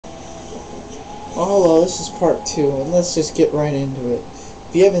Oh, hello, this is part 2, and let's just get right into it.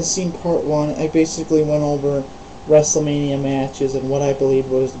 If you haven't seen part 1, I basically went over WrestleMania matches and what I believe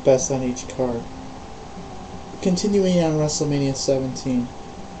was the best on each card. Continuing on WrestleMania 17,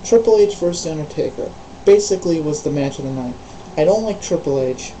 Triple H vs. Undertaker basically was the match of the night. I don't like Triple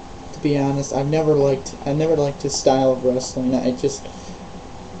H, to be honest. I've never liked his style of wrestling.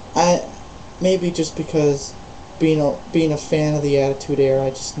 I maybe just because being a fan of the Attitude Era, I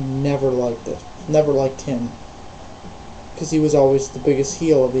just never liked it. Never liked him because he was always the biggest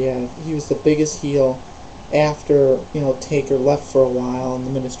heel of the Attitude. He was the biggest heel after Taker left for a while and the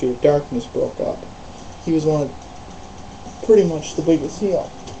Ministry of Darkness broke up. He was pretty much the biggest heel.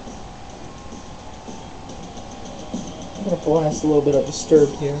 I'm gonna blast a little bit of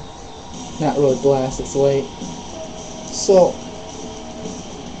Disturbed here. Not really blast, it's late. So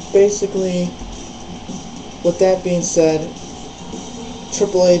basically, with that being said,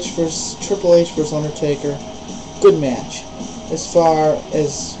 Triple H versus Undertaker, good match. As far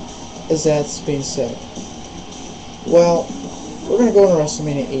as that's being said. Well, we're gonna go into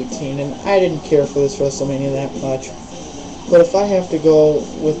WrestleMania 18, and I didn't care for this WrestleMania that much. But if I have to go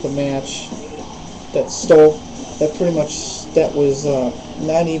with the match that was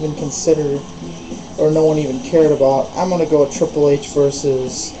not even considered, or no one even cared about, I'm gonna go with Triple H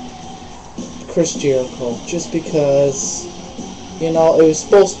versus Chris Jericho, just because it was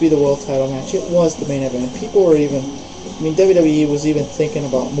supposed to be the world title match. It was the main event. WWE was even thinking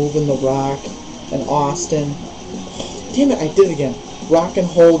about moving The Rock and Austin. Damn it, I did it again. Rock and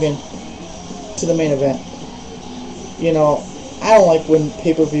Hogan to the main event. I don't like when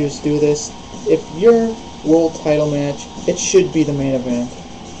pay-per-views do this. If your world title match, it should be the main event.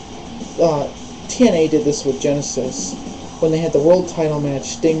 TNA did this with Genesis when they had the world title match,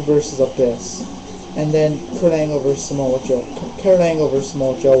 Sting versus Abyss, and then Kurt Angle versus Samoa Joe. Kurt Angle versus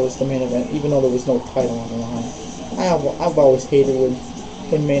Samoa Joe was the main event, even though there was no title on the line. I've always hated when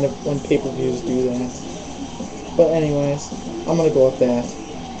pay-per-views do that. But anyways, I'm gonna go with that.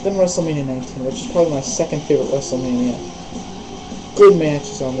 Then WrestleMania 19, which is probably my second favorite WrestleMania. Good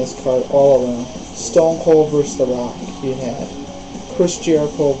matches on this card all around. Stone Cold versus The Rock. You had Chris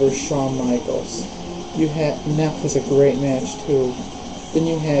Jericho versus Shawn Michaels. And that was a great match too. Then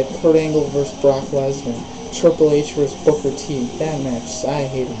you had Kurt Angle versus Brock Lesnar. Triple H versus Booker T. That match, I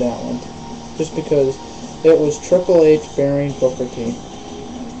hated that one. Just because it was Triple H burying Booker T.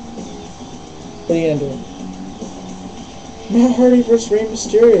 What are you gonna do? Matt Hardy versus Rey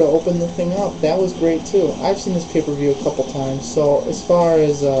Mysterio to open the thing up. That was great too. I've seen this pay-per-view a couple times, so as far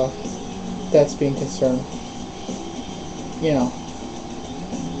as that's being concerned, I'm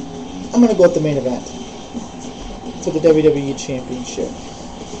gonna go with the main event for the WWE Championship.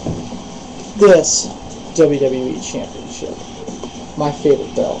 This WWE Championship, my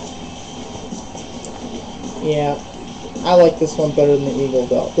favorite belt. Yeah, I like this one better than the Eagle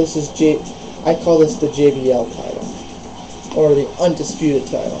belt. I call this the JBL title, or the Undisputed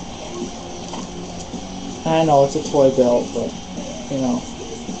title. I know it's a toy belt, but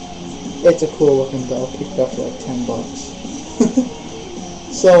it's a cool looking belt. Picked up for like $10.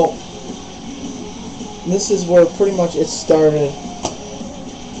 So this is where pretty much it started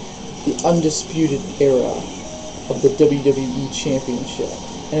the Undisputed era of the WWE Championship.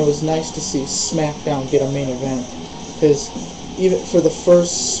 And it was nice to see SmackDown get a main event, because even for the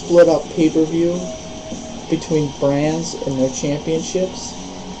first split up pay-per-view between brands and their championships,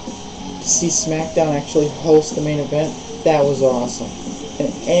 to see SmackDown actually host the main event, that was awesome.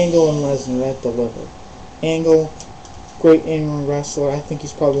 And Angle and Lesnar, that delivered. Angle, great in-ring wrestler. I think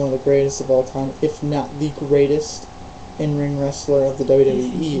he's probably one of the greatest of all time, if not the greatest in-ring wrestler of the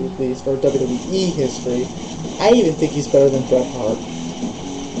WWE, at least, or WWE history. I even think he's better than Bret Hart.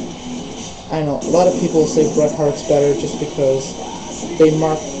 I know a lot of people say Bret Hart's better just because they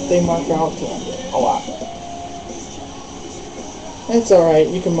mark out to him a lot. It's alright,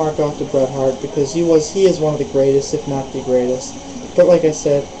 you can mark out to Bret Hart because he is one of the greatest, if not the greatest. But like I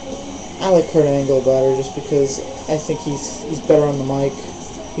said, I like Kurt Angle better just because I think he's better on the mic. I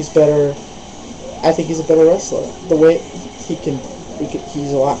think he's a better wrestler. The way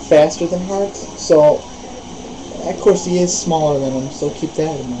he's a lot faster than Hart. So, of course, he is smaller than him, so keep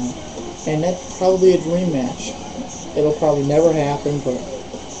that in mind. And that's probably a dream match. It'll probably never happen, but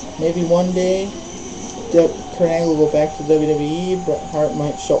maybe one day Kurt Angle will go back to WWE. Bret Hart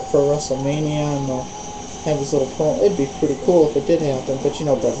might show up for WrestleMania, and they'll have his little promo. It'd be pretty cool if it did happen, but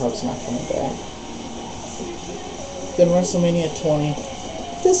Bret Hart's not coming back. Then WrestleMania 20.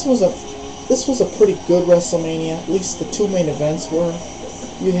 This was a pretty good WrestleMania. At least the two main events were.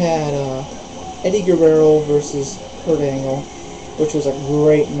 You had Eddie Guerrero versus Kurt Angle, which was a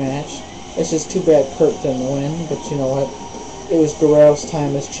great match. It's just too bad Kurt didn't win, but you know what? It was Guerrero's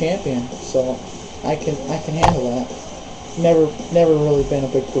time as champion, so I can handle that. Never really been a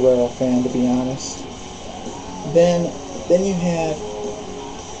big Guerrero fan, to be honest. Then you had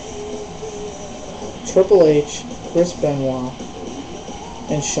Triple H, Chris Benoit,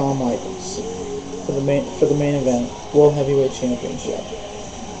 and Shawn Michaels for the main event, World Heavyweight Championship.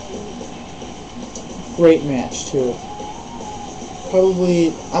 Great match too.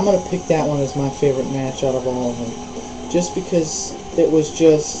 Probably I'm gonna pick that one as my favorite match out of all of them, just because it was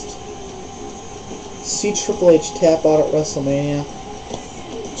just see Triple H tap out at WrestleMania,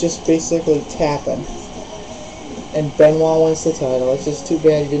 just basically tapping, and Benoit wins the title. It's just too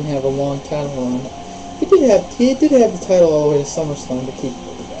bad he didn't have a long title run. He did have the title all the way to SummerSlam, to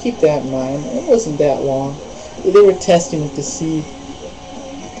keep that in mind. It wasn't that long. They were testing it to see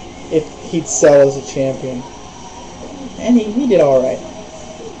if he'd sell as a champion, and he did all right.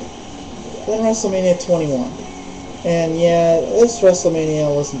 Then WrestleMania 21, and yeah, this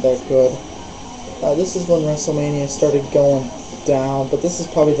WrestleMania wasn't that good. This is when WrestleMania started going down, but this is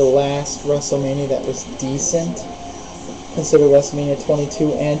probably the last WrestleMania that was decent. Consider WrestleMania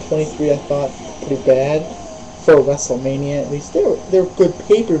 22 and 23, I thought, pretty bad for WrestleMania. At least they're good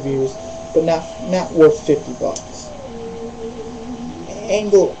pay-per-views, but not worth $50.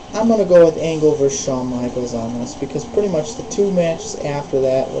 Angle, I'm gonna go with Angle versus Shawn Michaels on this, because pretty much the two matches after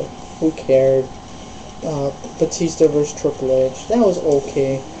that, who cared? Batista versus Triple H, that was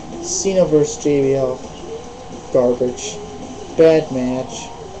okay. Cena versus JBL, garbage, bad match.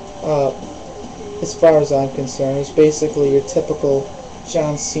 As far as I'm concerned, it's basically your typical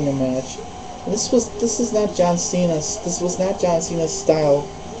John Cena match. And this was not John Cena's style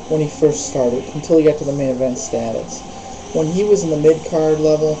when he first started, until he got to the main event status. When he was in the mid-card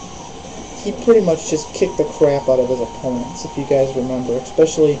level, he pretty much just kicked the crap out of his opponents, if you guys remember.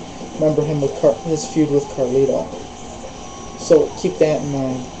 Especially remember him with his feud with Carlito. So keep that in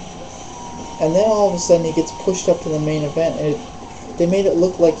mind. And then all of a sudden he gets pushed up to the main event, and they made it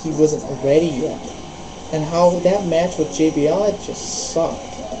look like he wasn't ready yet. And how that match with JBL, it just sucked.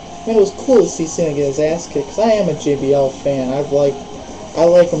 I mean, it was cool to see Cena get his ass kicked, because I am a JBL fan. I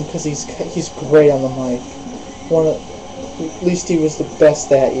like him because he's great on the mic. At least he was the best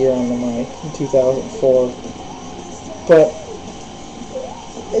that year on the mic in 2004. But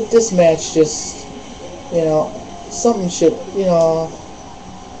this match just, something should,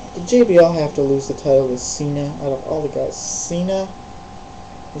 did JBL have to lose the title to Cena out of all the guys? Cena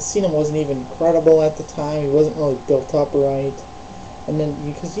wasn't even credible at the time. He wasn't really built up right. And then,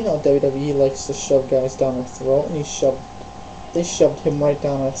 because, WWE likes to shove guys down their throat, and they shoved him right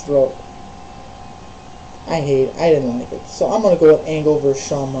down their throat. I didn't like it. So I'm going to go with Angle versus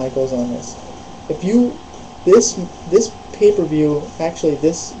Shawn Michaels on this. This pay-per-view, actually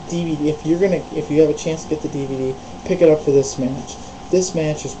this DVD, if you have a chance to get the DVD, pick it up for this match. This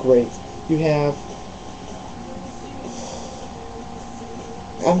match is great.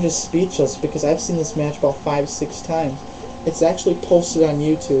 I'm just speechless, because I've seen this match about 5-6 times. It's actually posted on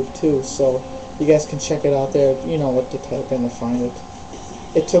YouTube too, so you guys can check it out there. You know what to type in to find it.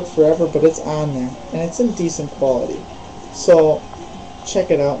 It took forever, but it's on there, and it's in decent quality. So check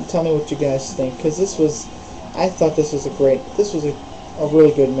it out and tell me what you guys think, because I thought this was a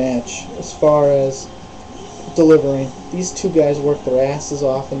really good match as far as delivering. These two guys worked their asses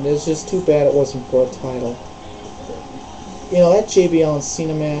off, and it's just too bad it wasn't for a title. That JBL and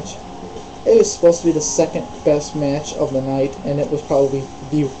Cena match, it was supposed to be the second best match of the night, and it was probably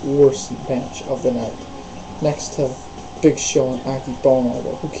the worst match of the night, next to Big Show and Aki Bono.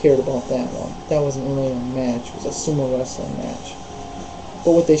 But who cared about that one? That wasn't really a match. It was a sumo wrestling match.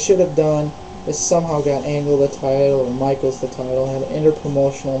 But what they should have done is somehow got Angle the title or Michaels the title, had an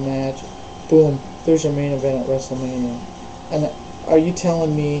interpromotional match. Boom, there's your main event at WrestleMania. And are you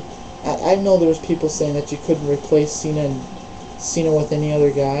telling me? I know there was people saying that you couldn't replace Cena with any other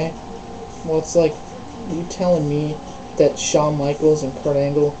guy. Well, it's like, are you telling me that Shawn Michaels and Kurt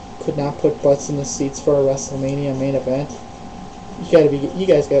Angle could not put butts in the seats for a WrestleMania main event?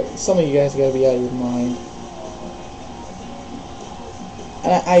 Some of you guys gotta be out of your mind.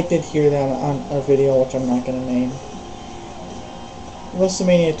 And I did hear that on a video, which I'm not gonna name.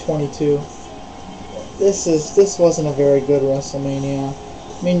 WrestleMania 22. This wasn't a very good WrestleMania.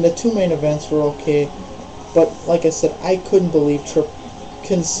 I mean, the two main events were okay, but like I said, I couldn't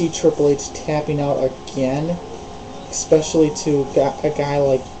see Triple H tapping out again, especially to a guy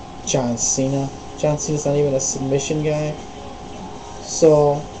like John Cena. John Cena's not even a submission guy.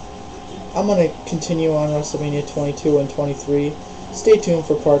 So I'm going to continue on WrestleMania 22 and 23. Stay tuned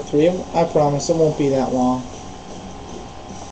for part 3. I promise it won't be that long.